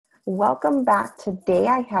Welcome back. Today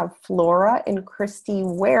I have Flora and Kristy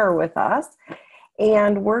Ware with us,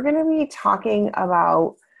 and we're going to be talking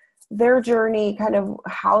about their journey, kind of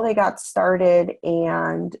how they got started.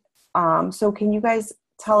 And so can you guys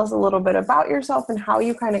tell us a little bit about yourself and how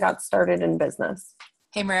you kind of got started in business?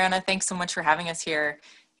 Hey, Mariana, thanks so much for having us here.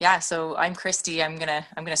 Yeah, so I'm Kristy. I'm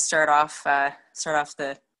gonna start off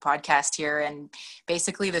the podcast here, and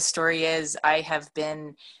basically the story is I have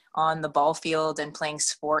been on the ball field and playing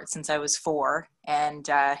sports since I was 4, and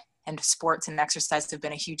sports and exercise have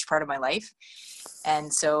been a huge part of my life.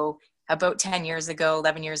 And so about 10 years ago,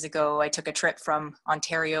 11 years ago, I took a trip from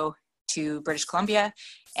Ontario to British Columbia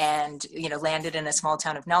and, landed in a small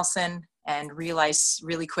town of Nelson and realized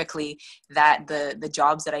really quickly that the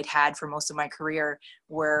jobs that I'd had for most of my career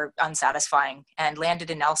were unsatisfying, and landed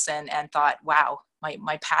in Nelson and thought, wow,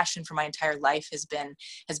 my passion for my entire life has been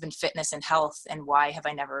fitness and health. And why have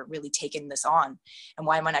I never really taken this on? And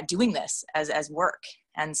why am I not doing this as work?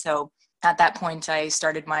 And so at that point, I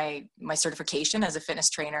started my certification as a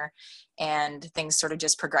fitness trainer, and things sort of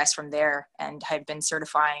just progressed from there. And I've been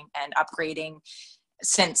certifying and upgrading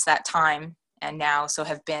since that time, and now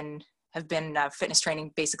have been fitness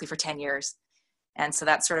training basically for 10 years. And so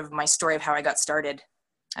that's sort of my story of how I got started.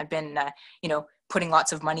 I've been, putting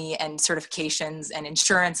lots of money and certifications and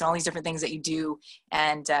insurance and all these different things that you do.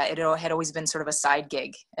 And it had always been sort of a side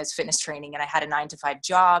gig as fitness training. And I had a 9-to-5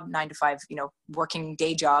 job, 9-to-5, working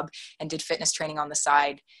day job, and did fitness training on the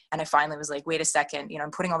side. And I finally was like, wait a second,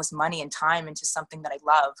 I'm putting all this money and time into something that I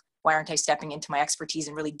love. Why aren't I stepping into my expertise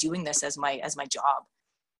and really doing this as my job?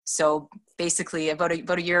 So basically about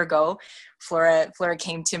a year ago, Flora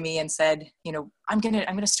came to me and said, I'm going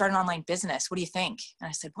to start an online business. What do you think? And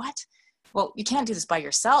I said, what? Well, you can't do this by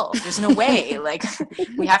yourself. There's no way. Like,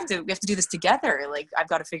 we have to do this together. Like, I've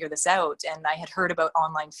got to figure this out. And I had heard about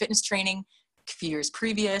online fitness training a few years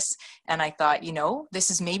previous. And I thought,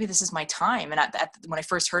 this is my time. And when I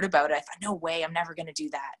first heard about it, I thought, no way, I'm never going to do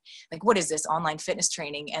that. Like, what is this online fitness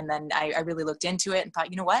training? And then I really looked into it and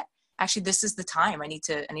thought, you know what? Actually, this is the time. I need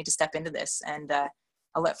to step into this, and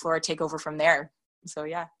I'll let Flora take over from there. So,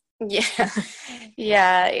 yeah.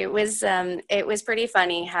 Yeah. It was pretty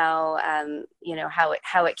funny how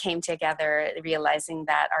it came together, realizing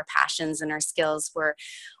that our passions and our skills were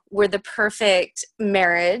the perfect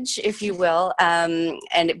marriage, if you will.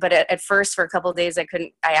 But at first, for a couple of days, I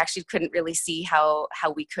actually couldn't really see how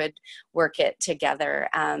we could work it together.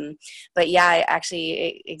 But yeah,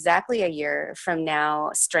 actually exactly a year from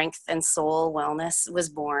now, Strength and Soul Wellness was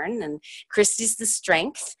born, and Kristy's the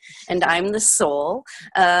strength and I'm the soul.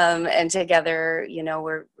 And together,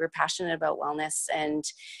 we're passionate about wellness. And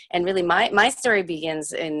really my story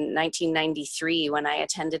begins in 1993 when I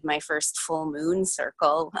attended my first full moon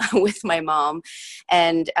circle with my mom.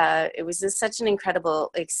 And it was just such an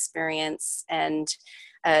incredible experience, and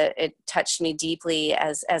it touched me deeply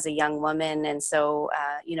as a young woman. And so,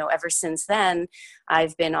 ever since then,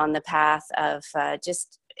 I've been on the path of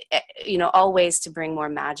always to bring more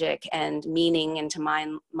magic and meaning into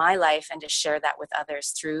my life, and to share that with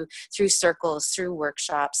others through circles, through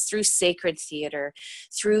workshops, through sacred theater,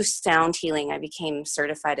 through sound healing. I became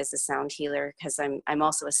certified as a sound healer because I'm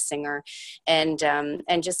also a singer, and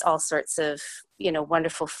just all sorts of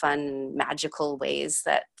wonderful, fun, magical ways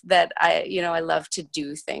that I love to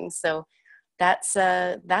do things. So that's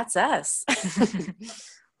us.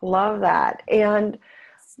 Love that. And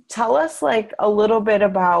tell us like a little bit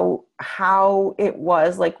about how it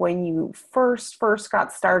was like when you first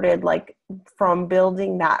got started, like from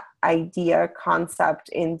building that idea concept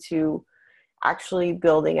into actually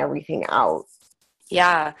building everything out.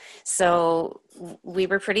 Yeah. So we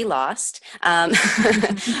were pretty lost.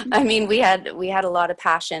 I mean, we had a lot of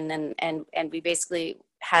passion, and we basically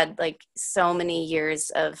had like so many years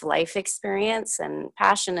of life experience and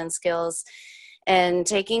passion and skills, and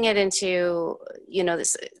taking it into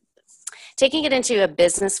a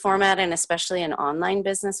business format, and especially an online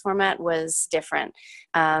business format, was different.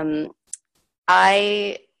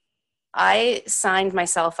 I signed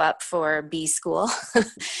myself up for B school.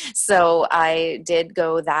 So I did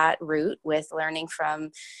go that route with learning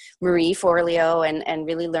from Marie Forleo and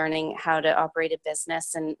really learning how to operate a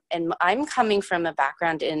business. And I'm coming from a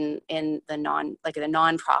background in the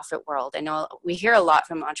nonprofit world. I know we hear a lot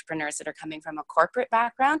from entrepreneurs that are coming from a corporate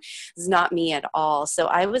background. It's not me at all. So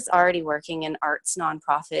I was already working in arts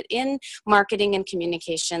nonprofit, in marketing and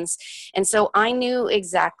communications. And so I knew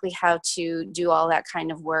exactly how to do all that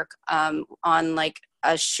kind of work on like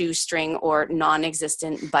a shoestring or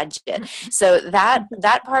non-existent budget. So that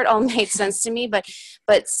part all made sense to me,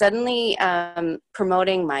 but suddenly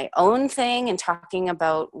promoting my own thing and talking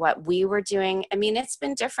about what we were doing, I mean, it's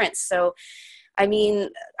been different. So I mean,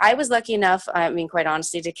 I was lucky enough, quite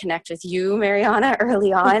honestly, to connect with you, Mariana,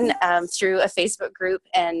 early on through a Facebook group,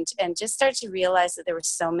 and just start to realize that there were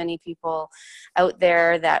so many people out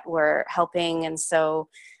there that were helping. And so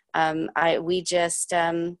we just,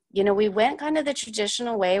 we went kind of the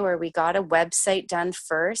traditional way where we got a website done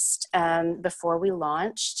first before we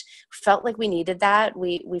launched. Felt like we needed that.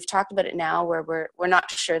 We've talked about it now where we're not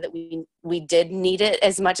sure that we did need it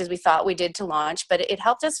as much as we thought we did to launch, but it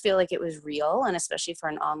helped us feel like it was real, and especially for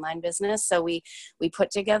an online business. So we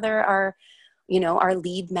put together our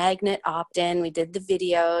lead magnet opt-in. We did the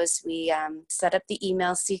videos, we set up the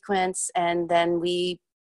email sequence, and then we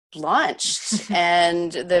launched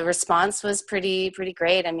and the response was pretty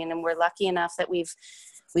great. I mean, and we're lucky enough that we've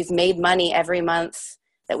made money every month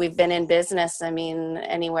that we've been in business. I mean,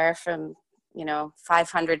 anywhere from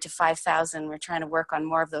 500 to 5,000. We're trying to work on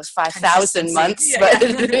more of those 5,000 months.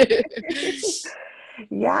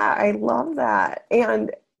 Yeah, I love that.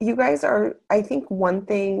 And you guys are, I think one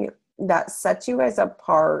thing that sets you guys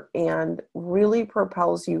apart and really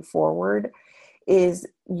propels you forward is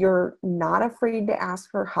you're not afraid to ask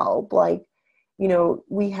for help. Like,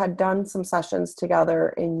 we had done some sessions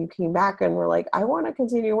together and you came back and were like, I want to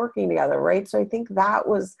continue working together. Right. So I think that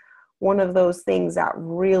was one of those things that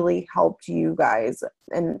really helped you guys.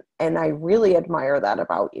 And I really admire that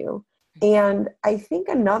about you. And I think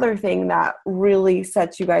another thing that really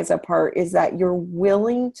sets you guys apart is that you're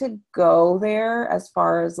willing to go there as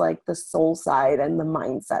far as like the soul side and the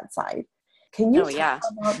mindset side. Can you talk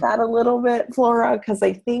about that a little bit, Flora? Because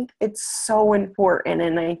I think it's so important.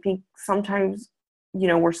 And I think sometimes,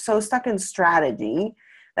 we're so stuck in strategy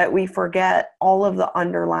that we forget all of the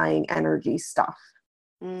underlying energy stuff.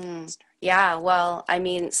 Yeah, well, I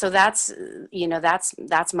mean, so that's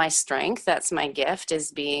my strength. That's my gift,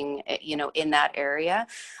 is being, in that area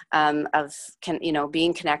of,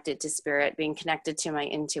 being connected to spirit, being connected to my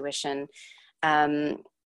intuition. So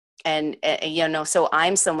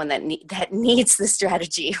I'm someone that needs the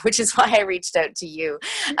strategy, which is why I reached out to you.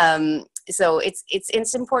 So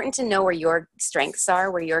it's important to know where your strengths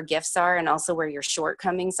are, where your gifts are, and also where your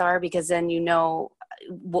shortcomings are, because then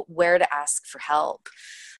where to ask for help.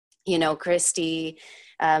 Kristy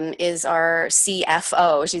is our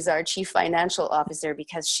CFO. She's our Chief Financial Officer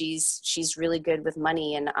because she's really good with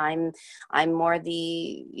money, and I'm more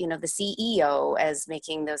the the CEO, as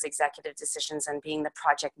making those executive decisions and being the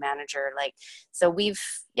project manager. So we've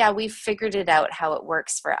figured it out how it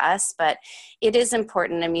works for us, but it is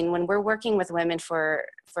important. I mean, when we're working with women for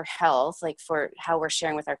health, like for how we're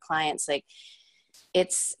sharing with our clients,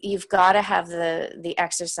 you've got to have the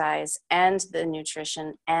exercise and the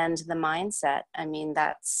nutrition and the mindset. I mean,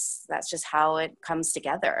 that's just how it comes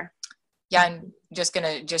together. Yeah, I'm just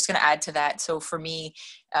gonna add to that. So for me,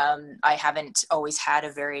 I haven't always had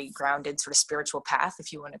a very grounded sort of spiritual path,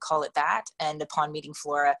 if you want to call it that. And upon meeting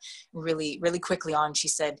Flora, really, really quickly on, she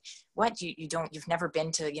said, "What, you've never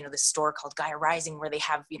been to this store called Gaia Rising where they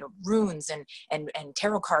have runes and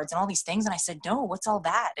tarot cards and all these things?" And I said, "No, what's all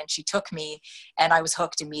that?" And she took me, and I was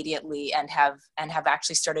hooked immediately, and have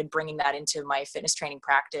actually started bringing that into my fitness training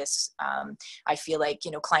practice. I feel like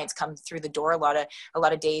clients come through the door a lot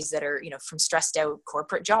of days that are from stressed out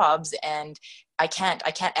corporate jobs, and I can't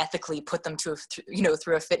ethically put them through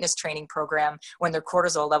a fitness training program when their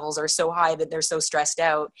cortisol levels are so high that they're so stressed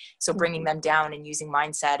out. So bringing them down and using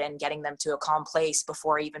mindset and getting them to a calm place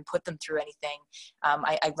before I even put them through anything.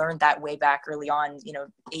 I learned that way back early on,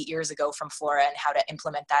 8 years ago from Flora, and how to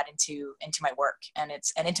implement that into my work and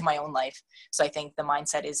into my own life. So I think the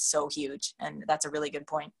mindset is so huge, and that's a really good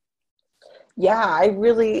point. Yeah, I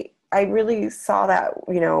really saw that,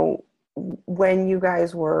 when you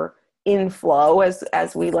guys were in flow,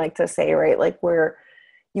 as we like to say, right? Like where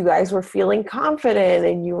you guys were feeling confident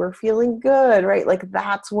and you were feeling good, right? Like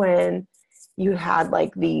that's when you had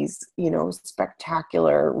like these,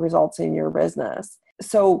 spectacular results in your business.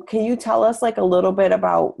 So can you tell us like a little bit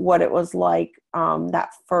about what it was like, that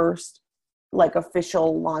first like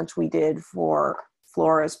official launch we did for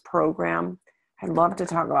Flora's program? I'd love to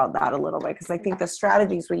talk about that a little bit, because I think the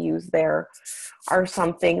strategies we use there are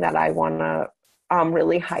something that I want to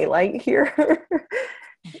really highlight here.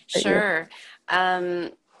 Sure.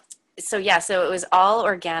 So it was all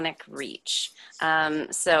organic reach.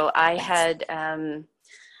 So I had, I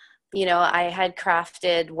had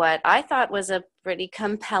crafted what I thought was a pretty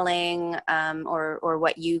compelling, or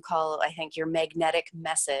what you call, I think, your magnetic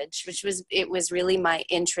message, it was really my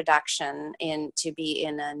introduction to be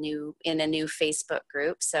in a new Facebook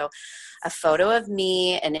group. So a photo of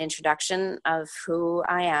me, an introduction of who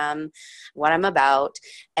I am, what I'm about.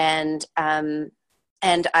 And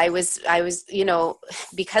I was,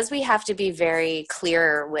 because we have to be very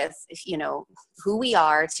clear with, who we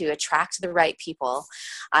are to attract the right people,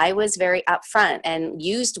 I was very upfront and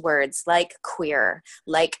used words like queer,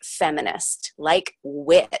 like feminist, like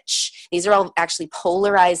witch. These are all actually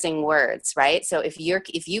polarizing words, right? So if you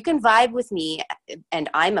can vibe with me and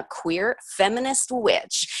I'm a queer feminist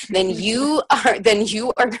witch, then you are going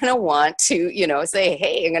to want to, say,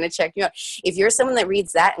 hey, I'm going to check you out. If you're someone that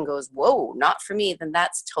reads that and goes, whoa, not for me, then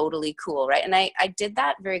that's totally cool, right? And I did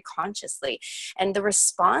that very consciously. And the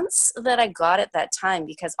response that I got at that time,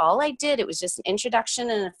 because all I did, it was just an introduction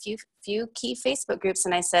and a few key Facebook groups,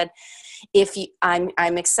 and I said,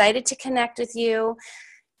 I'm excited to connect with you.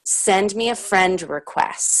 Send me a friend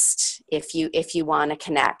request if you want to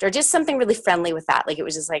connect, or just something really friendly with that. Like, it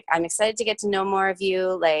was just like, I'm excited to get to know more of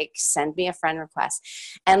you, like, send me a friend request.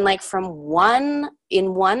 And like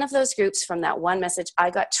in one of those groups, from that one message, I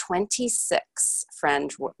got 26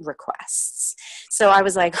 friend requests. So I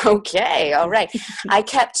was like, okay, all right. I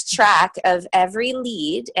kept track of every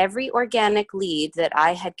organic lead that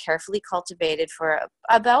I had carefully cultivated for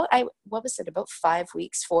about 5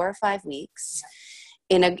 weeks, 4 or 5 weeks.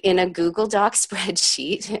 In a Google Doc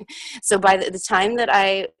spreadsheet. So by the time that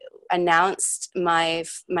I announced my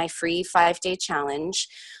free 5-day challenge,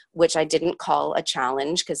 which I didn't call a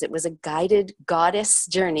challenge because it was a guided goddess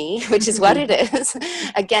journey, which is what it is.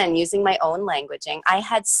 Again, using my own languaging, I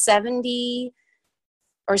had 70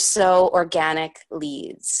 or so organic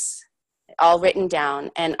leads all written down,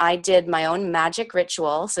 and I did my own magic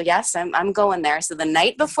ritual. So yes, I'm going there. So the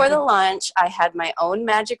night before the launch, I had my own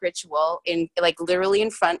magic ritual literally in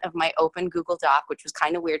front of my open Google Doc, which was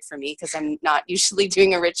kind of weird for me because I'm not usually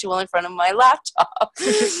doing a ritual in front of my laptop.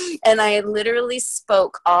 And I literally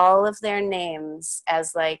spoke all of their names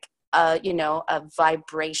as like a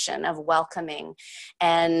vibration of welcoming.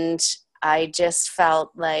 And I just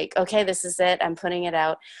felt like, okay, this is it. I'm putting it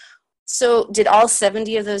out. So did all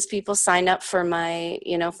 70 of those people sign up for my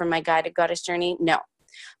guided goddess journey? No,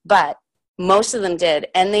 but most of them did.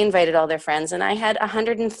 And they invited all their friends. And I had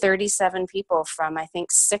 137 people from, I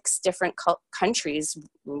think, 6 different countries,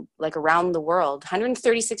 like around the world,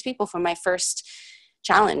 136 people from my first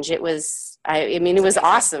challenge. It was, it was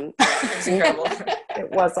awesome. It was incredible.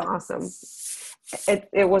 It was awesome.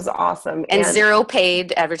 It was awesome. And zero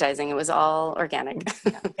paid advertising. It was all organic.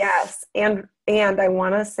 Yes. And I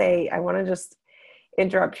want to just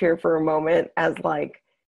interrupt here for a moment as like,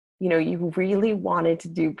 you really wanted to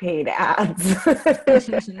do paid ads.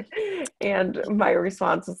 And my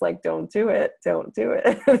response was like, don't do it. Don't do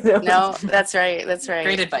it. No, that's right. That's right.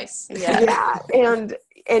 Great advice. Yeah.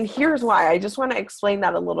 And here's why. I just want to explain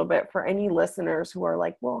that a little bit for any listeners who are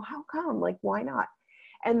like, well, how come? Like, why not?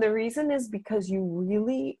 And the reason is because you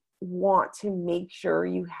really want to make sure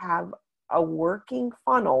you have a working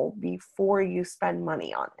funnel before you spend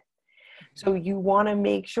money on it. So you want to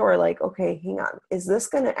make sure, like, okay, hang on, is this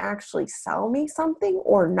going to actually sell me something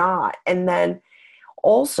or not? And then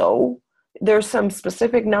also, there's some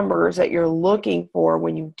specific numbers that you're looking for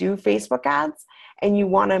when you do Facebook ads, and you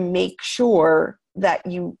want to make sure that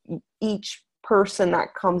each person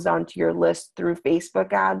that comes onto your list through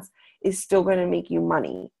Facebook ads is still going to make you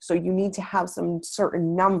money. So you need to have some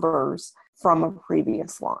certain numbers from a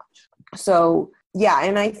previous launch. So yeah,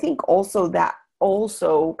 and I think also that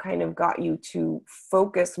also kind of got you to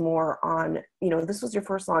focus more on, this was your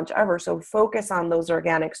first launch ever. So focus on those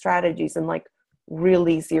organic strategies and like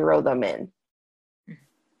really zero them in.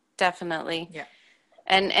 Definitely. Yeah.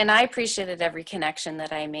 And I appreciated every connection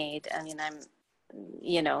that I made. I mean, I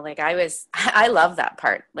love that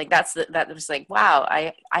part. Like that was like, wow,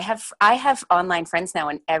 I have online friends now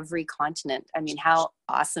in every continent. I mean, how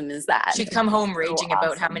awesome is that? She'd come home raging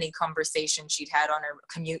about how many conversations she'd had on her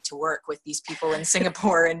commute to work with these people in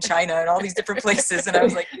Singapore and China and all these different places. And I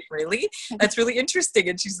was like, really? That's really interesting.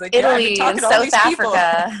 And she's like, Italy and South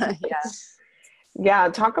Africa. Yeah.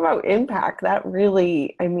 Talk about impact. That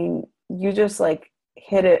really, you just like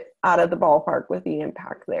hit it out of the ballpark with the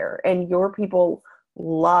impact there. And your people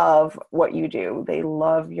love what you do. They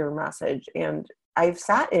love your message. And I've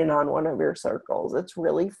sat in on one of your circles. It's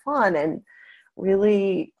really fun and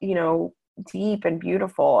really, deep and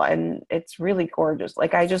beautiful, and it's really gorgeous.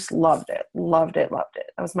 Like, I just loved it. That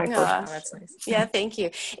was my first. Oh, that's nice. Yeah, thank you.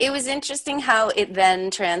 It was interesting how it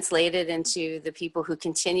then translated into the people who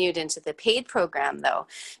continued into the paid program, though,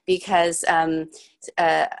 because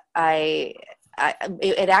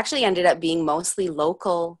it actually ended up being mostly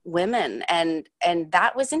local women, and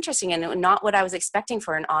that was interesting and not what I was expecting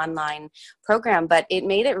for an online program, but it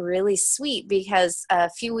made it really sweet because a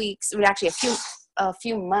few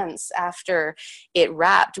months after it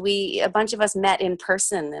wrapped, a bunch of us met in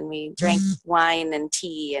person and we drank wine and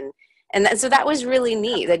tea, so that was really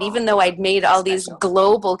neat, that even though I'd made all these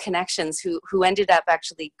global connections, who ended up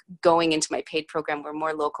actually going into my paid program were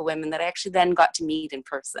more local women that I actually then got to meet in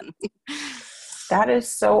person. That is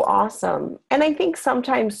so awesome. And I think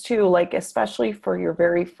sometimes too, like, especially for your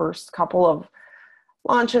very first couple of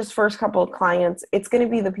launches, first couple of clients, it's going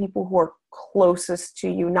to be the people who are closest to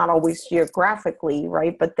you, not always geographically,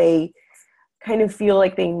 right? But they kind of feel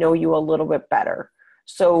like they know you a little bit better.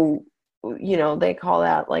 So, they call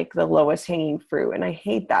that like the lowest hanging fruit. And I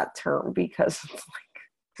hate that term because it's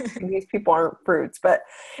like, these people aren't fruits, but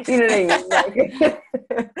you know what I mean? Like,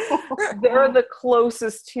 they're the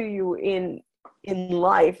closest to you in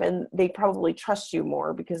life, and they probably trust you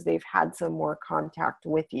more because they've had some more contact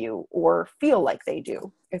with you, or feel like they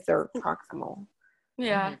do if they're proximal.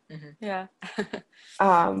 Yeah. Yeah.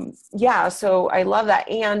 Yeah. So I love that.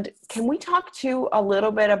 And can we talk to a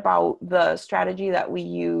little bit about the strategy that we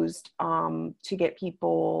used to get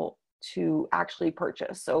people to actually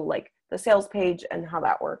purchase? So like the sales page and how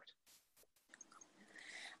that worked.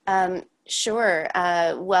 Sure.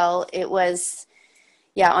 Well, it was,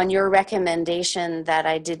 on your recommendation that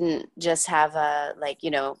I didn't just have a,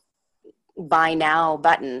 buy now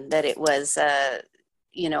button, that it was,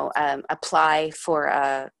 apply for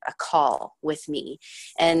a call with me.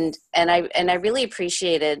 And I really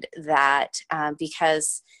appreciated that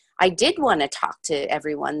because I did want to talk to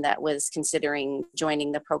everyone that was considering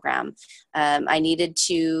joining the program. I needed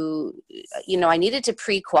to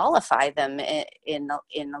pre-qualify them in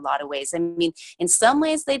a lot of ways. I mean, in some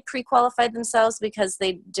ways they'd pre-qualified themselves because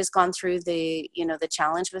they'd just gone through the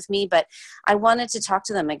challenge with me. But I wanted to talk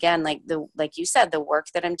to them again, like you said, the work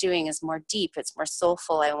that I'm doing is more deep. It's more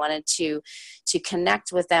soulful. I wanted to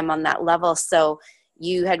connect with them on that level. So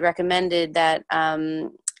you had recommended that.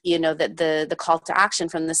 That the call to action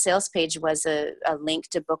from the sales page was a link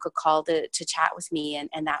to book a call to chat with me.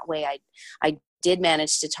 And that way I did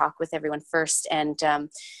manage to talk with everyone first. And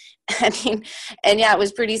it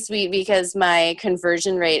was pretty sweet because my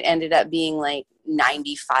conversion rate ended up being like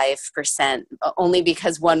 95%, only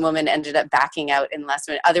because one woman ended up backing out in last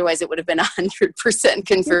minute. Otherwise it would have been 100%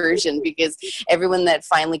 conversion because everyone that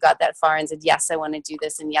finally got that far and said, yes, I want to do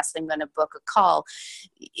this. And yes, I'm going to book a call.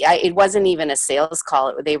 It wasn't even a sales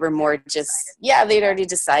call. They were more just, they'd already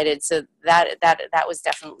decided. So that was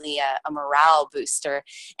definitely a morale booster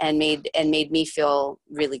and made me feel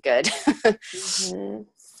really good. Mm-hmm.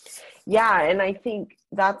 Yeah. And I think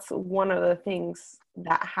that's one of the things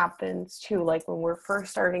that happens too. Like when we're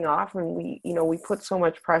first starting off and we put so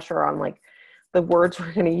much pressure on like the words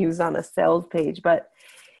we're going to use on a sales page, but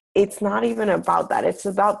it's not even about that. It's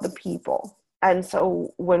about the people. And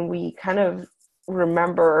so when we kind of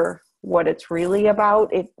remember what it's really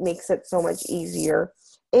about, it makes it so much easier.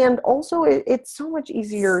 And also it's so much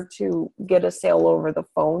easier to get a sale over the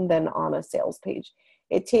phone than on a sales page.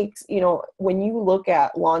 It takes, when you look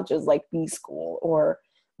at launches like B-School or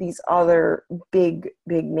these other big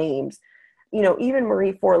names, even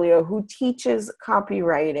Marie Forleo, who teaches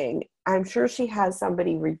copywriting, I'm sure she has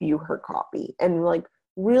somebody review her copy and like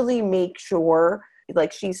really make sure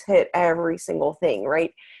like she's hit every single thing,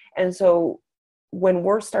 right? And so when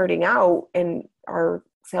we're starting out and our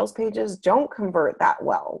sales pages don't convert that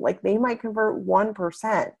well, like they might convert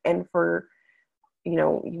 1%. And for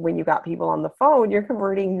when you got people on the phone, you're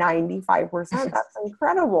converting 95%. That's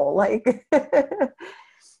incredible. Like,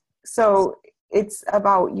 so it's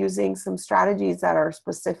about using some strategies that are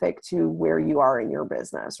specific to where you are in your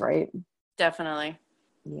business, right? Definitely.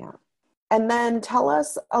 Yeah. And then tell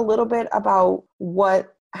us a little bit about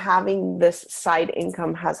what having this side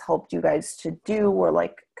income has helped you guys to do, or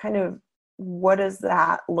like kind of what does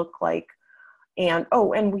that look like? And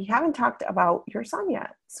we haven't talked about your son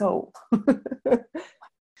yet. So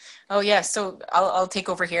Oh yeah, so I'll take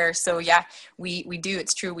over here. So yeah, we do.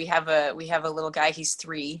 It's true. We have a little guy. He's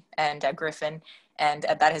 3, and Griffin, and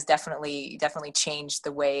that has definitely changed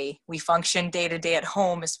the way we function day to day at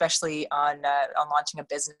home, especially on launching a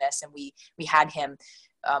business. And we had him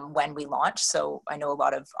when we launch. So I know a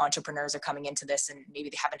lot of entrepreneurs are coming into this and maybe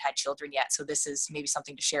they haven't had children yet. So this is maybe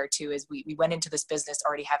something to share too, is we went into this business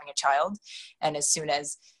already having a child. And as soon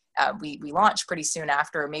as we launched, pretty soon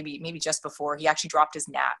after, maybe just before, he actually dropped his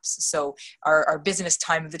naps. So our business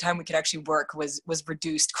time, the time we could actually work, was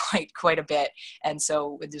reduced quite a bit. And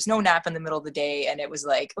so there's no nap in the middle of the day. And it was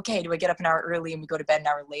like, okay, do I get up an hour early and we go to bed an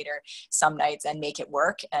hour later some nights and make it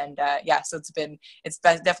work? And so it's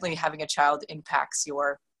definitely, having a child impacts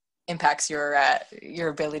your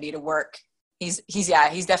ability to work. He's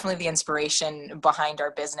definitely the inspiration behind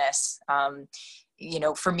our business.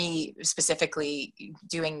 For me specifically,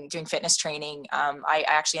 doing fitness training, I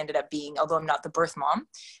actually ended up being, although I'm not the birth mom,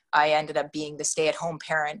 I ended up being the stay-at-home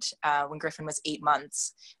parent when Griffin was 8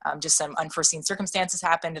 months. Just some unforeseen circumstances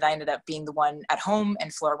happened, and I ended up being the one at home,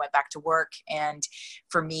 and Flora went back to work. And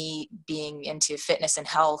for me, being into fitness and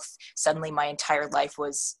health, suddenly my entire life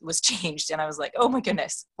was changed, and I was like, oh my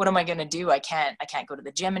goodness, what am I going to do? I can't go to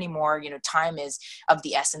the gym anymore. Time is of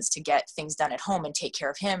the essence to get things done at home and take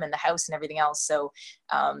care of him and the house and everything else. So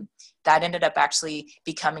that ended up actually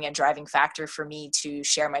becoming a driving factor for me to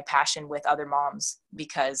share my passion with other moms,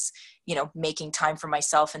 because making time for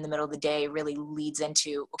myself in the middle of the day really leads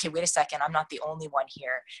into, okay, wait a second, I'm not the only one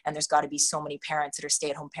here, and there's got to be so many parents that are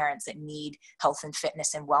stay-at-home parents that need health and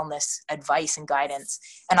fitness and wellness advice and guidance,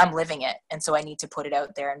 and I'm living it. And so I need to put it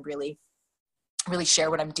out there and really share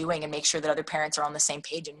what I'm doing and make sure that other parents are on the same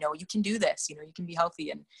page and know you can do this, you can be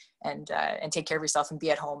healthy and take care of yourself and be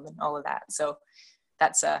at home and all of that. So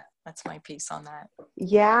that's my piece on that.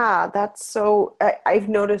 Yeah, that's so, I've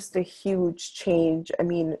noticed a huge change. I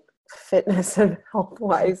mean, fitness and health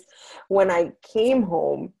wise, when I came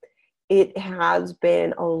home, it has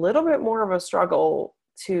been a little bit more of a struggle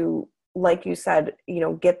to, like you said,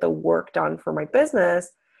 get the work done for my business.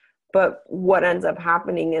 But what ends up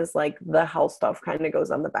happening is like the health stuff kind of goes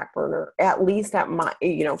on the back burner, at least at my,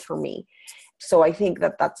 for me. So I think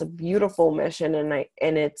that that's a beautiful mission, and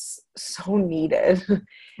it's so needed.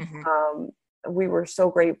 Mm-hmm. We were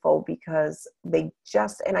so grateful because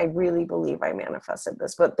and I really believe I manifested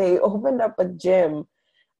this, but they opened up a gym,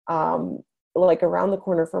 like around the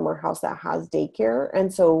corner from our house that has daycare.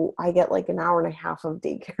 And so I get like an hour and a half of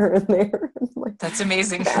daycare in there. That's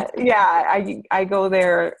amazing. I go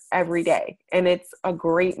there every day, and it's a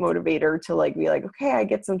great motivator to like be like, okay, I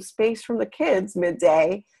get some space from the kids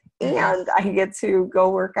midday. And I get to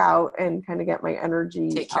go work out and kind of get my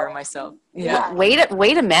energy. Take care of myself. Yeah. Way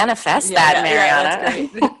to manifest that, Mariana.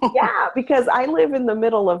 That's yeah, because I live in the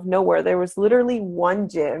middle of nowhere. There was literally one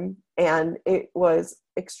gym, and it was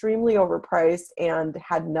extremely overpriced and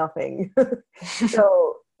had nothing.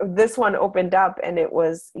 So this one opened up, and it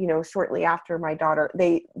was, shortly after my daughter,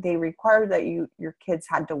 they required that your kids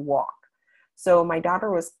had to walk. So my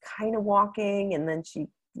daughter was kind of walking, and then she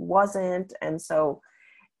wasn't. And so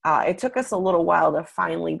it took us a little while to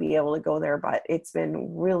finally be able to go there, but it's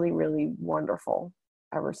been really, really wonderful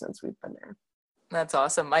ever since we've been there. That's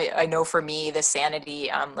awesome. I know for me, the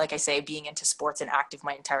sanity, like I say, being into sports and active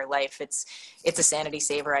my entire life, it's a sanity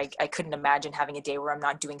saver. I couldn't imagine having a day where I'm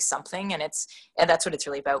not doing something, and that's what it's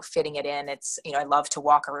really about, fitting it in. It's, I love to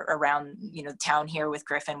walk around, town here with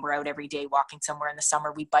Griffin. We're out every day walking somewhere. In the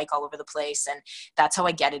summer, we bike all over the place, and that's how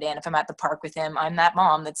I get it in. If I'm at the park with him, I'm that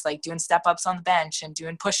mom that's like doing step-ups on the bench and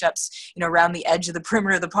doing push-ups, around the edge of the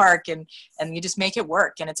perimeter of the park, and you just make it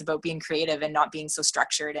work. And it's about being creative and not being so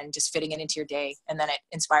structured and just fitting it into your day. And then it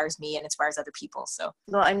inspires me and inspires other people. So,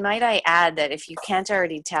 well, and might I add that if you can't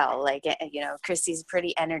already tell, like, Kristy's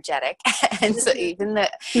pretty energetic. And so even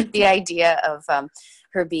the idea of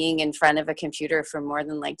her being in front of a computer for more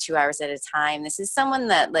than like 2 hours at a time. This is someone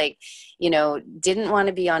that didn't want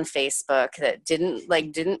to be on Facebook, that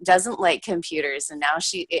doesn't like computers. And now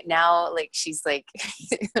she's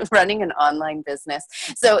running an online business.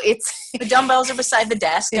 So the dumbbells are beside the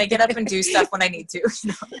desk. I get up and do stuff when I need to.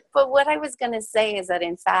 But what I was going to say is that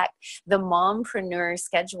in fact, the mompreneur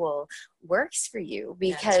schedule works for you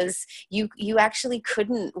because you actually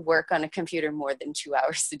couldn't work on a computer more than 2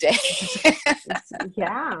 hours a day.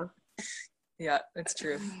 Yeah, that's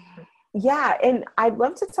true. Yeah, and I'd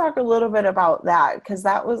love to talk a little bit about that, because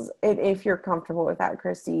that was, if you're comfortable with that,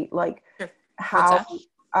 Kristy, how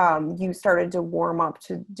you started to warm up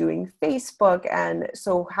to doing Facebook. And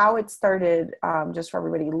so how it started, just for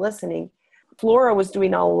everybody listening, Flora was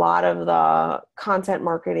doing a lot of the content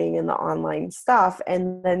marketing and the online stuff.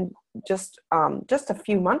 And then just a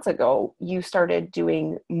few months ago, you started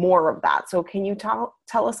doing more of that. So can you tell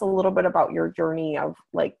us a little bit about your journey of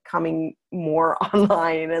coming more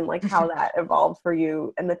online and how that evolved for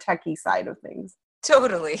you and the techie side of things?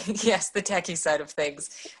 Totally. Yes, the techie side of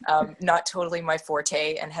things. Not totally my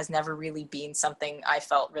forte, and has never really been something I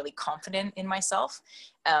felt really confident in myself.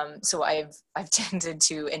 So I've tended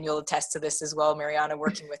to, and you'll attest to this as well, Mariana,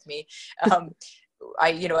 working with me.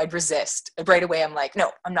 I'd resist right away. I'm like,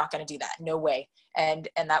 no, I'm not going to do that. No way. And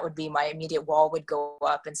that would be my immediate wall would go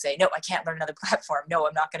up and say, no, I can't learn another platform. No,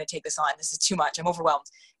 I'm not going to take this on. This is too much. I'm overwhelmed.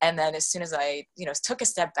 And then as soon as I, took a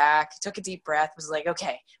step back, took a deep breath, was like,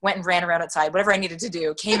 okay, went and ran around outside, whatever I needed to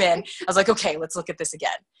do, came in, I was like, okay, let's look at this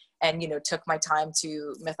again. And, took my time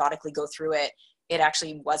to methodically go through it. It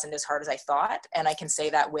actually wasn't as hard as I thought. And I can say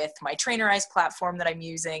that with my Trainerize platform that I'm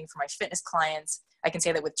using for my fitness clients. I can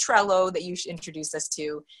say that with Trello that you introduced us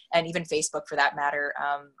to, and even Facebook for that matter.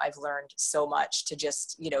 I've learned so much to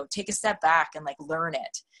just, take a step back and like learn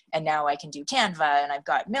it. And now I can do Canva, and I've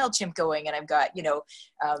got MailChimp going, and I've got,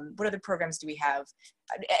 what other programs do we have?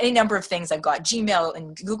 Any number of things. I've got Gmail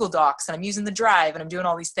and Google Docs, and I'm using the Drive, and I'm doing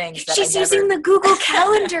all these things. That She's using the Google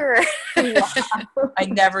Calendar. I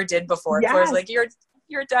never did before. Yes. Before I was like,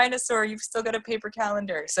 you're a dinosaur. You've still got a paper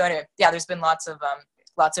calendar. So anyway, yeah, there's been lots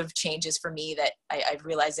of changes for me that I've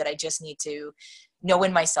realized that I just need to know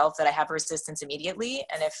in myself that I have resistance immediately.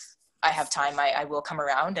 And if I have time, I will come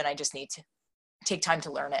around, and I just need to take time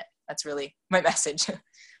to learn it. That's really my message.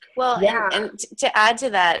 Well, yeah. and to add to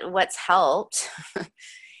that, what's helped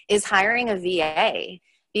is hiring a VA,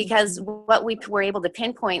 because what we were able to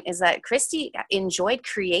pinpoint is that Kristy enjoyed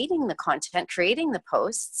creating the content, creating the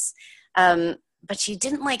posts, but she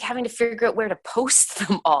didn't like having to figure out where to post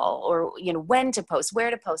them all, or, when to post, where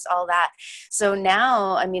to post, all that. So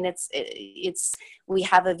now, I mean, we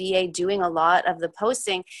have a VA doing a lot of the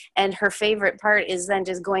posting, and her favorite part is then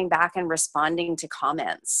just going back and responding to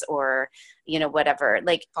comments or, whatever,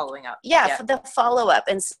 like following up. Yeah. For the follow up.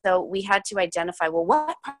 And so we had to identify, well,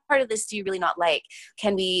 what part of this do you really not like?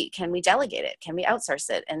 Can we delegate it? Can we outsource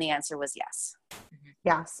it? And the answer was yes.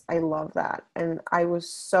 Yes. I love that. And I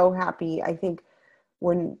was so happy. I think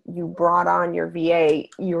when you brought on your VA,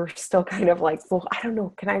 you were still kind of like, well, I don't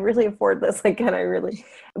know, can I really afford this? Like, can I really?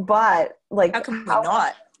 But like, how come we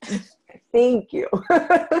not? Thank you.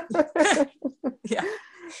 Yeah.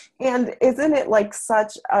 And isn't it like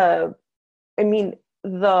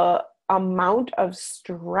the amount of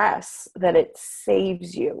stress that it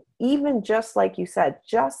saves you, even just like you said,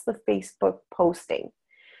 just the Facebook posting,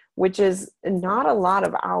 which is not a lot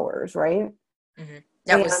of hours, right? Mm-hmm.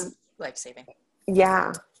 That was life-saving.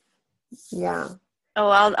 Yeah. Yeah. Oh,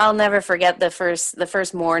 I'll never forget the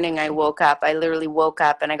first morning I woke up. I literally woke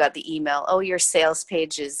up and I got the email, oh, your sales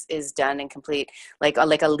page is done and complete, like a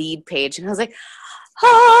lead page. And I was like,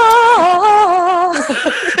 ah!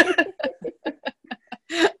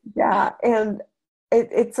 Yeah. And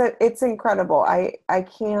it's incredible. I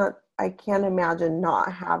can't imagine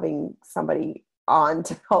not having somebody on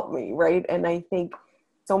to help me. Right. And I think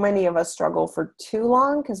so many of us struggle for too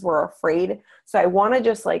long because we're afraid. So I want to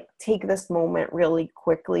just like take this moment really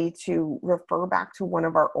quickly to refer back to one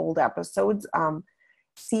of our old episodes,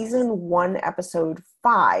 season 1, episode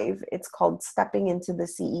 5. It's called Stepping into the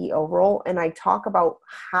CEO Role. And I talk about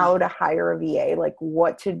how to hire a VA, like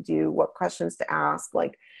what to do, what questions to ask,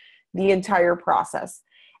 like the entire process.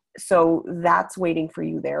 So that's waiting for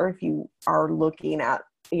you there. If you are looking at,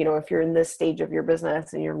 if you're in this stage of your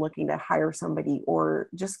business and you're looking to hire somebody or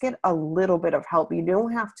just get a little bit of help, you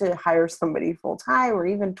don't have to hire somebody full time or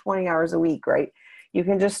even 20 hours a week, right? You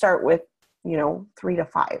can just start with, 3 to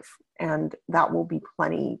 5, and that will be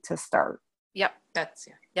plenty to start. Yep.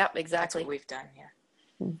 Yep, exactly. That's what we've done.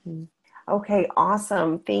 Yeah. Mm-hmm. Okay.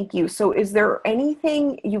 Awesome. Thank you. So is there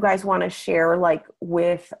anything you guys want to share, like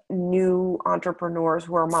with new entrepreneurs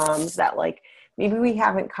who are moms that like maybe we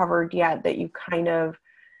haven't covered yet that you kind of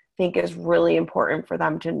think is really important for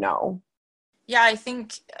them to know? Yeah, I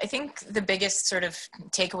think the biggest sort of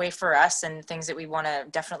takeaway for us and things that we want to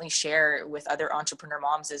definitely share with other entrepreneur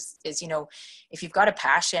moms is, if you've got a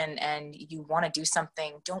passion and you want to do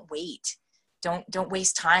something, don't wait. Don't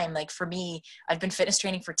waste time. Like for me, I've been fitness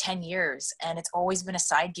training for 10 years and it's always been a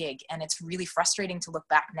side gig. And it's really frustrating to look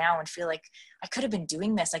back now and feel like I could have been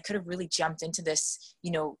doing this. I could have really jumped into this,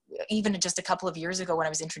 even just a couple of years ago when I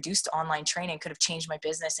was introduced to online training, could have changed my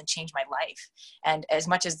business and changed my life. And as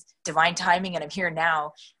much as divine timing and I'm here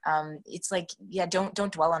now, it's like, yeah, don't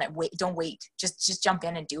dwell on it. Don't wait. Just jump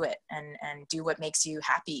in and do it and do what makes you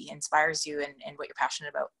happy, inspires you and what you're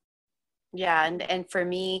passionate about. Yeah. And for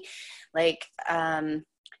me, like,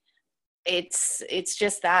 it's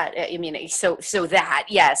just that, I mean, so that,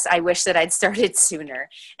 yes, I wish that I'd started sooner.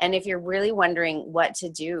 And if you're really wondering what to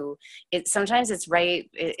do, sometimes it's right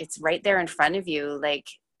there in front of you. Like,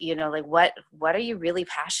 like what are you really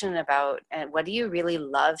passionate about, and what do you really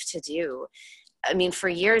love to do? I mean, for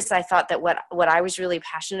years I thought that what I was really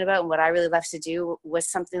passionate about and what I really loved to do was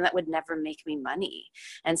something that would never make me money.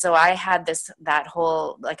 And so I had that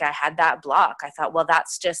whole, like, I had that block. I thought, well,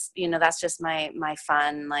 that's just my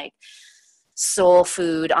fun, like, soul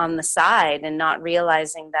food on the side, and not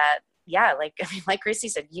realizing that, yeah, like, I mean, like Kristy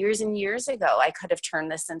said, years and years ago, I could have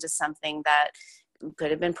turned this into something that could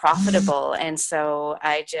have been profitable. And so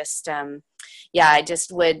I just, I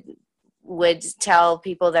just would tell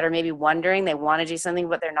people that are maybe wondering, they want to do something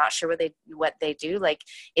but they're not sure what they do, like,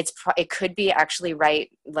 it could be actually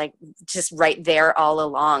just right there all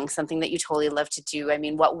along, something that you totally love to do. I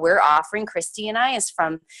mean, what we're offering, Kristy and I, is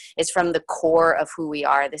from the core of who we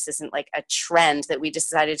are. This isn't like a trend that we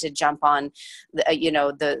decided to jump on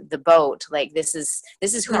the boat. Like, this is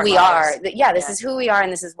who we are. This is who we are,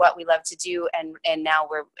 and this is what we love to do. And now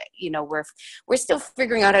we're still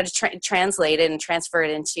figuring out how to translate it and transfer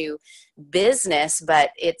it into business,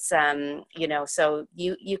 but it's so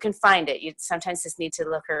you can find it. You sometimes just need to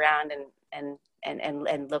look around and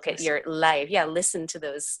look at your life. Listen to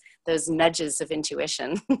those nudges of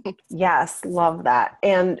intuition. Yes, love that.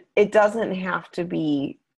 And it doesn't have to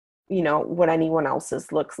be what anyone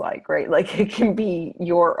else's looks like, right? Like, it can be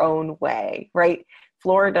your own way, right?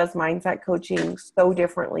 Flora does mindset coaching so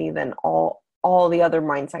differently than all the other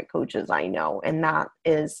mindset coaches I know, and that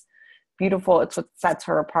is beautiful. It's what sets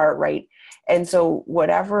her apart, right? And so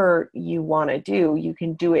whatever you want to do, you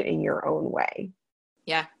can do it in your own way.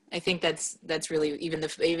 Yeah, I think that's really, even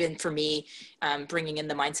for me, bringing in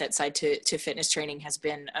the mindset side to fitness training has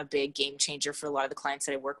been a big game changer for a lot of the clients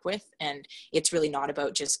that I work with. And it's really not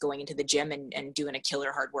about just going into the gym and doing a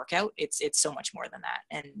killer hard workout. It's so much more than that.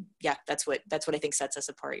 And yeah, that's what I think sets us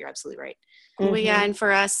apart. You're absolutely right. Well, yeah, and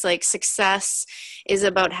for us, like, success is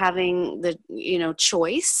about having the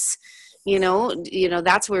choice.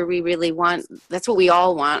 That's where we really want, that's what we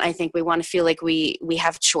all want. I think we want to feel like we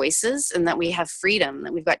have choices, and that we have freedom,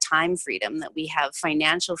 that we've got time freedom, that we have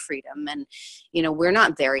financial freedom. And, we're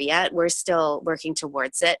not there yet. We're still working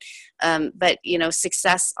towards it. But,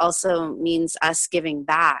 success also means us giving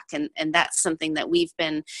back. And that's something that we've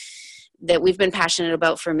been passionate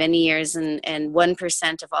about for many years. And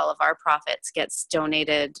 1% of all of our profits gets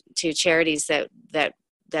donated to charities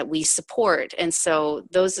that we support. And so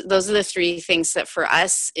those are the three things that for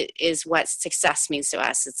us is what success means to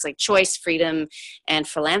us. It's like choice, freedom, and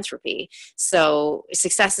philanthropy. So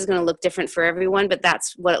success is going to look different for everyone, but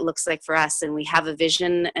that's what it looks like for us. And we have a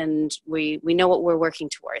vision, and we know what we're working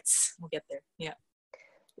towards. We'll get there. Yeah.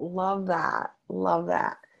 Love that. Love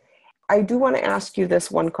that. I do want to ask you this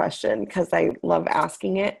one question, because I love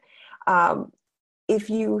asking it. If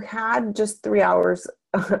you had just 3 hours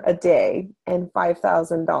a day and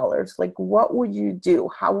 $5,000, like, what would you do?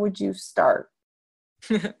 How would you start?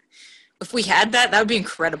 If we had that would be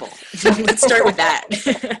incredible. Let's start with that.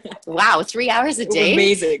 Wow, 3 hours a day?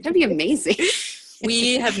 Amazing. That'd be amazing.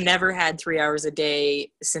 We have never had 3 hours a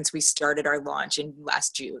day since we started our launch in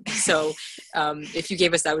last June. So if you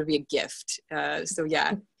gave us that, would be a gift. So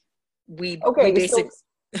yeah, we basically.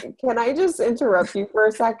 So can I just interrupt you for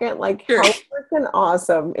a second? Like, sure. How freaking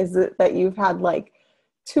awesome is it that you've had like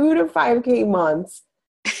 2 to 5K months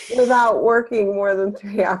without working more than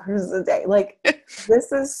 3 hours a day? Like,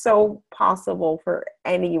 this is so possible for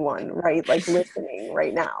anyone, right? Like, listening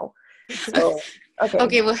right now. So,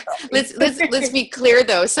 okay. Well, let's be clear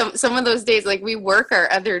though. Some of those days, like, we work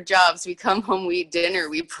our other jobs, we come home, we eat dinner,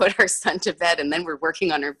 we put our son to bed, and then we're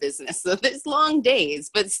working on our business. So there's long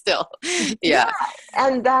days, but still, yeah.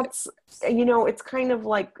 And that's, it's kind of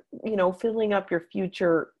like, filling up your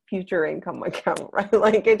future income account, right?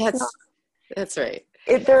 Like, that's right.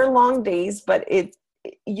 There are long days, but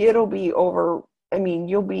it'll be over. I mean,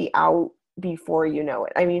 you'll be out before you know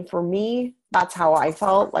it. I mean, for me, that's how I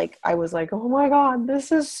felt. Like, I was like, oh my God,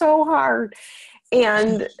 this is so hard.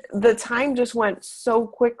 And the time just went so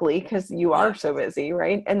quickly because you are so busy,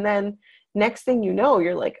 right? And then next thing you know,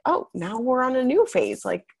 you're like, oh, now we're on a new phase.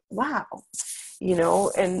 Like, wow,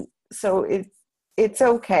 and so it's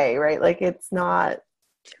okay, right? Like, it's not,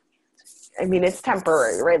 I mean, it's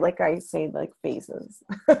temporary, right? Like I say, like phases.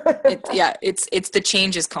 It's the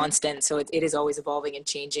change is constant. So it is always evolving and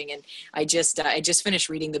changing. And I just finished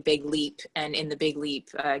reading The Big Leap. And in The Big Leap,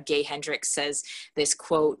 Gay Hendricks says this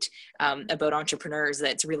quote about entrepreneurs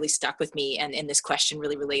that's really stuck with me. And this question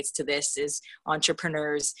really relates to this: is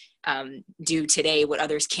entrepreneurs do today what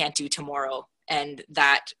others can't do tomorrow. And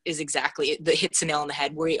that is exactly it. That hits the nail on the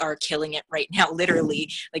head. We are killing it right now, literally,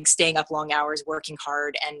 like staying up long hours, working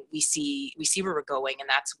hard, and we see where we're going, and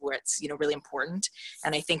that's where it's really important.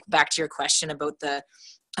 And I think back to your question about the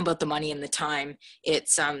about the money and the time.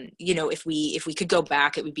 It's if we could go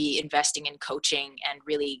back, it would be investing in coaching and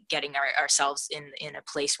really getting ourselves in a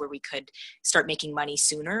place where we could start making money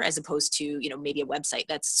sooner, as opposed to maybe a website.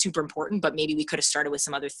 That's super important, but maybe we could have started with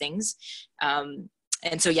some other things.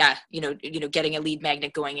 And so getting a lead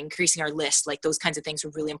magnet going, increasing our list, like those kinds of things were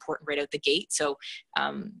really important right out the gate. So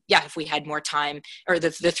if we had more time, or the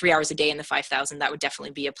 3 hours a day and the 5,000, that would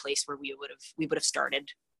definitely be a place where we would have started.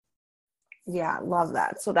 Yeah, love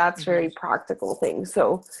that. So that's very practical thing.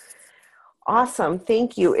 So awesome.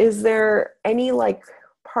 Thank you. Is there any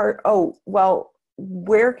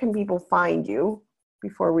where can people find you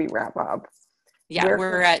before we wrap up? Yeah,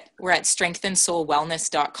 we're at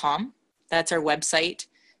strengthensoulwellness.com. That's our website.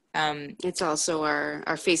 It's also our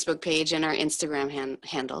Facebook page and our Instagram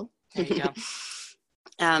handle. There you go.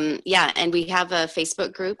 And we have a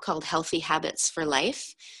Facebook group called Healthy Habits for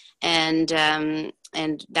Life. And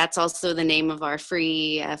that's also the name of our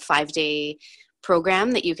free 5-day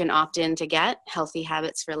program that you can opt in to get, Healthy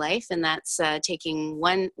Habits for Life. And that's taking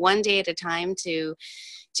one day at a time to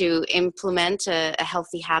implement a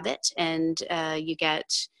healthy habit. And you get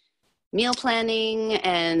meal planning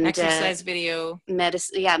and exercise video,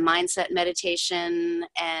 mindset meditation,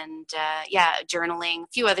 and journaling, a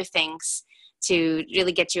few other things to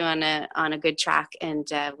really get you on a good track. And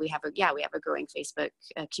we have a growing Facebook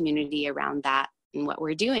community around that and what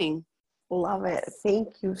we're doing. Love it.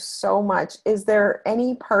 Thank you so much. Is there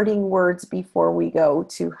any parting words before we go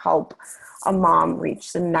to help a mom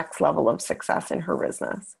reach the next level of success in her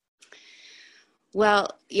business?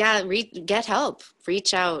 Well, get help.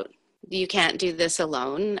 Reach out. You can't do this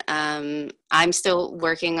alone. I'm still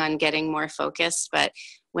working on getting more focused, but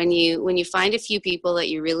when you find a few people that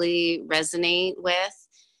you really resonate with,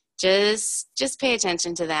 just pay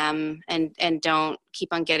attention to them and don't keep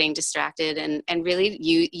on getting distracted, and really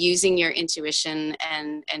using your intuition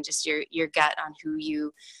and just your gut on who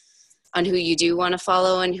you do want to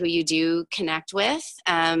follow and who you do connect with.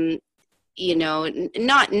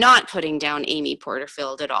 Not putting down Amy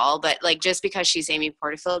Porterfield at all, but like, just because she's Amy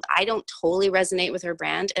Porterfield, I don't totally resonate with her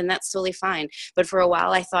brand, and that's totally fine. But for a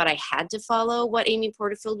while, I thought I had to follow what Amy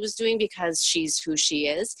Porterfield was doing because she's who she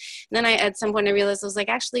is. And then at some point I realized, I was like,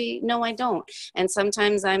 actually, no, I don't. And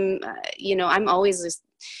sometimes I'm always just,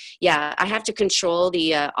 I have to control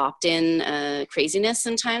the opt-in craziness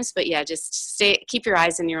sometimes, but just keep your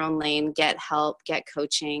eyes in your own lane, get help, get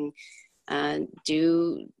coaching.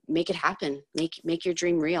 Make it happen, make your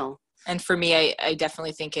dream real. And for me, I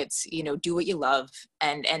definitely think it's, do what you love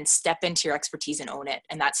and step into your expertise and own it.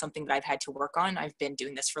 And that's something that I've had to work on. I've been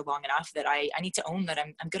doing this for long enough that I need to own that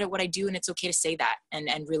I'm good at what I do, and it's okay to say that and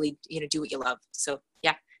really, do what you love. So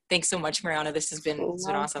thanks so much, Mariana. This has been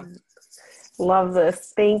awesome. Love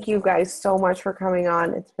this. Thank you guys so much for coming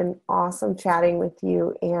on. It's been awesome chatting with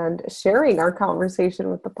you and sharing our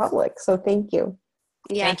conversation with the public. So thank you.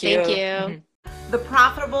 Yeah, thank you. Mm-hmm. The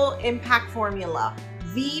Profitable Impact Formula,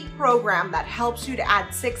 the program that helps you to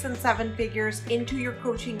add 6 and 7 figures into your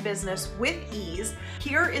coaching business with ease.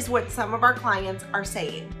 Here is what some of our clients are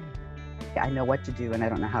saying. I know what to do and I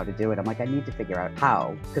don't know how to do it. I'm like, I need to figure out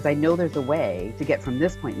how, because I know there's a way to get from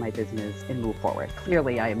this point in my business and move forward.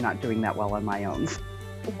 Clearly, I am not doing that well on my own.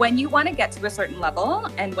 When you want to get to a certain level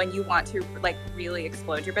and when you want to really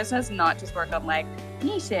explode your business, not just work on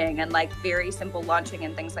niching and very simple launching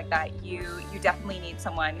and things like that, you definitely need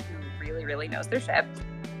someone who really, really knows their shit.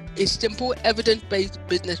 It's simple, evidence-based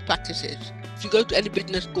business practices. If you go to any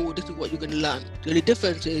business school, this is what you're going to learn. The only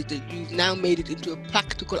difference is that you've now made it into a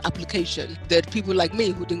practical application that people like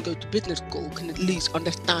me who didn't go to business school can at least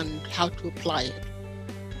understand how to apply it.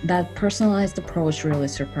 That personalized approach really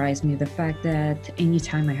surprised me. The fact that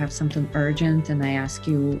anytime I have something urgent and I ask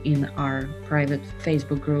you in our private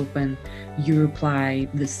Facebook group and you reply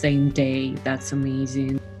the same day, that's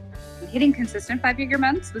amazing. Hitting consistent 5-figure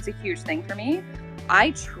months was a huge thing for me. I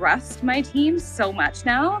trust my team so much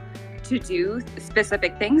now to do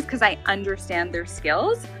specific things because I understand their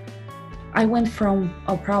skills. I went from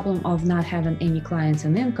a problem of not having any clients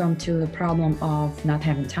and income to the problem of not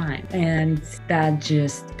having time. And that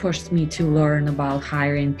just pushed me to learn about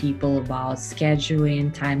hiring people, about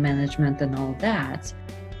scheduling, time management, and all that.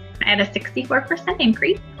 I had a 64%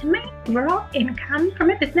 increase in my overall income from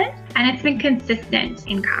my business, and it's been consistent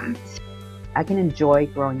income. I can enjoy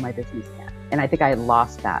growing my business again. And I think I had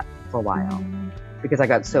lost that for a while. Because I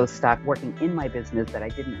got so stuck working in my business that I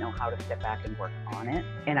didn't know how to step back and work on it.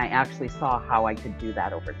 And I actually saw how I could do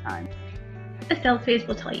that over time. A sales phase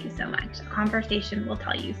will tell you so much. A conversation will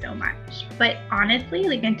tell you so much. But honestly,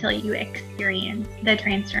 like until you experience the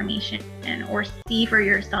transformation or see for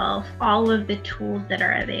yourself all of the tools that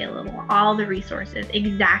are available, all the resources,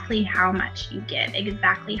 exactly how much you give,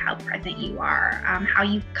 exactly how present you are, how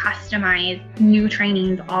you customize new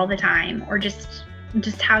trainings all the time, or just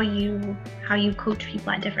how you coach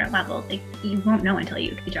people at different levels, like you won't know until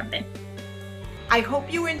you jump in. I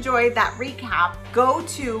hope you enjoyed that recap. Go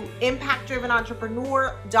to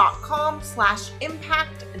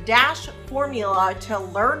impactdrivenentrepreneur.com/impact-formula to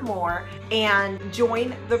learn more and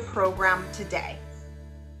join the program today.